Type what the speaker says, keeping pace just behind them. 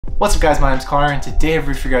What's up guys, my name's Connor and today I've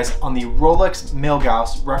reviewed for you guys on the Rolex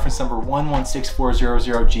Milguass reference number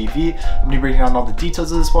 116400GV. I'm going to be breaking down all the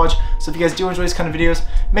details of this watch, so if you guys do enjoy these kind of videos,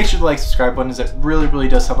 make sure to like, subscribe button, as it really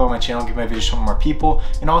does help out my channel and give my videos to more people.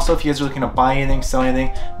 And also if you guys are looking to buy anything, sell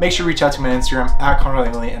anything, make sure to reach out to me on Instagram at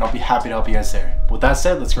ConnorLangley and I'll be happy to help you guys there. With that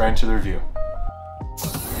said, let's get right into the review.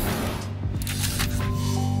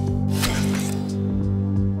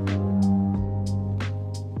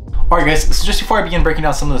 Alright guys, so just before I begin breaking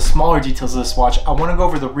down some of the smaller details of this watch, I want to go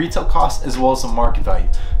over the retail cost as well as the market value.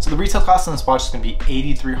 So the retail cost on this watch is going to be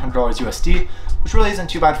 $8,300 USD, which really isn't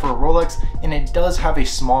too bad for a Rolex, and it does have a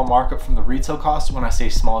small markup from the retail cost. When I say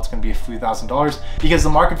small, it's going to be a few $1,000s, because the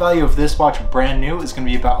market value of this watch brand new is going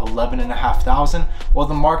to be about $11,500, while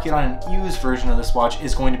the market on an used version of this watch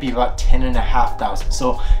is going to be about $10,500.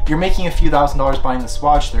 So you're making a few $1,000s buying this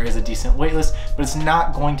watch. There is a decent wait list, but it's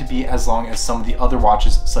not going to be as long as some of the other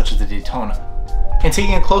watches such as the Daytona. And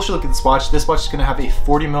taking a closer look at this watch is going to have a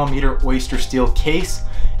 40mm Oystersteel case,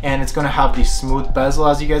 and it's going to have the smooth bezel,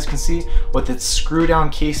 as you guys can see, with its screw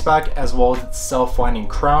down case back as well as its self-winding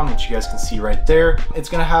crown, which you guys can see right there. It's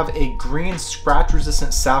going to have a green scratch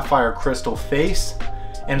resistant sapphire crystal face,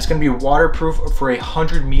 and it's going to be waterproof for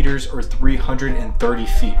 100 meters or 330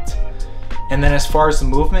 feet. And then as far as the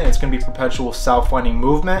movement, it's going to be perpetual self-winding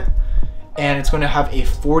movement, and it's going to have a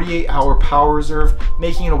 48-hour power reserve,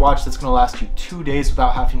 making it a watch that's going to last you 2 days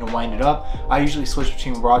without having to wind it up. I usually switch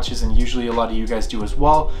between watches, and usually a lot of you guys do as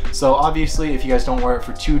well. So obviously if you guys don't wear it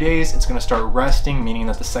for 2 days, it's going to start resting, meaning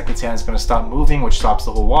that the seconds hand is going to stop moving, which stops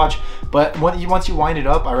the whole watch. But once you wind it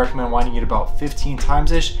up, I recommend winding it about 15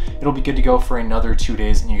 times ish. It'll be good to go for another 2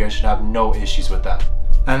 days, and you guys should have no issues with that.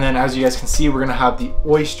 And then as you guys can see, we're going to have the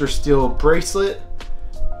Oystersteel bracelet,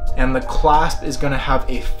 and the clasp is going to have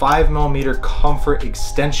a 5mm comfort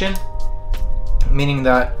extension, meaning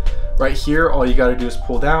that right here all you got to do is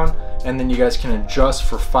pull down, and then you guys can adjust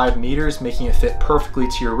for 5 meters, making it fit perfectly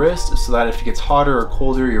to your wrist, so that if it gets hotter or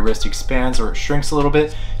colder, your wrist expands or it shrinks a little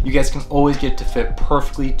bit, you guys can always get it to fit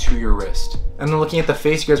perfectly to your wrist. And then looking at the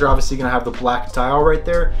face, you guys are obviously going to have the black dial right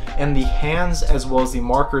there, and the hands as well as the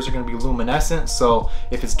markers are going to be luminescent, so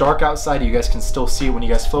if it's dark outside, you guys can still see it when you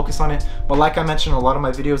guys focus on it. But like I mentioned in a lot of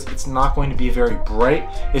my videos, it's not going to be very bright.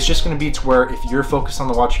 It's just going to be to where if you're focused on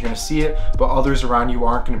the watch, you're going to see it, but others around you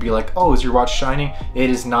aren't going to be like, oh, is your watch shining?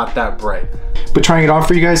 It is not that bright. But trying it on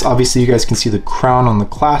for you guys, obviously you guys can see the crown on the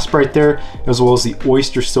clasp right there, as well as the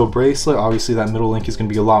Oystersteel bracelet. Obviously that middle link is going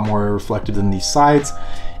to be a lot more reflective than these sides.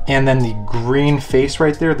 And then the green face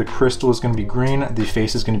right there, the crystal is going to be green, the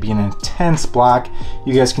face is going to be an intense black.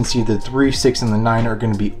 You guys can see the 3, 6, and the 9 are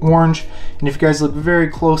going to be orange. And if you guys look very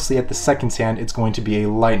closely at the second hand, it's going to be a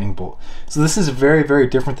lightning bolt. So this is very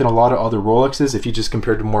different than a lot of other Rolexes. If you just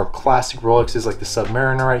compare to more classic Rolexes like the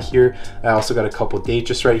Submariner right here, I also got a couple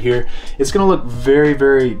Datejust right here. It's going to look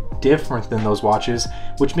very different than those watches,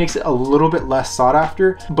 which makes it a little bit less sought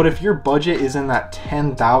after. But if your budget is in that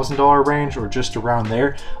 $10,000 range or just around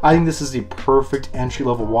there, I think this is the perfect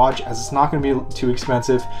entry-level watch, as it's not going to be too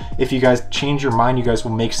expensive. If you guys change your mind, you guys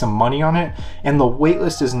will make some money on it, and the wait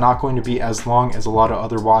list is not going to be as long as a lot of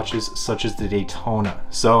other watches such as the Daytona.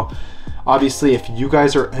 So obviously if you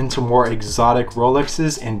guys are into more exotic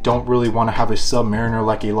Rolexes and don't really want to have a Submariner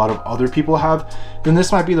like a lot of other people have, then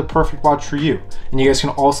this might be the perfect watch for you. And you guys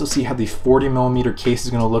can also see how the 40mm case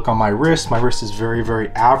is going to look on my wrist. My wrist is very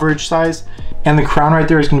average size, and the crown right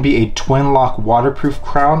there is going to be a Twinlock waterproof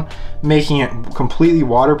crown, making it completely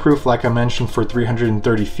waterproof, like I mentioned, for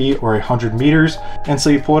 330 feet or 100 meters. And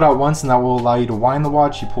so you pull it out once and that will allow you to wind the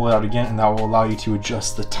watch, you pull it out again and that will allow you to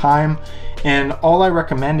adjust the time. And all I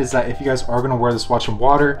recommend is that if you guys are going to wear this watch in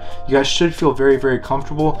water, you guys should feel very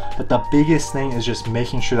comfortable, but the biggest thing is just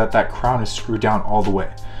making sure that that crown is screwed down all the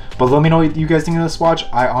way. But let me know what you guys think of this watch.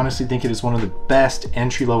 I honestly think it is one of the best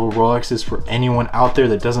entry-level Rolexes for anyone out there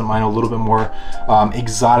that doesn't mind a little bit more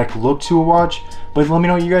exotic look to a watch. But let me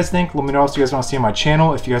know what you guys think. Let me know what else you guys want to see on my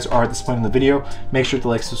channel. If you guys are at this point in the video, make sure to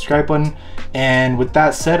like, subscribe button. And with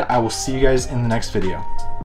that said, I will see you guys in the next video.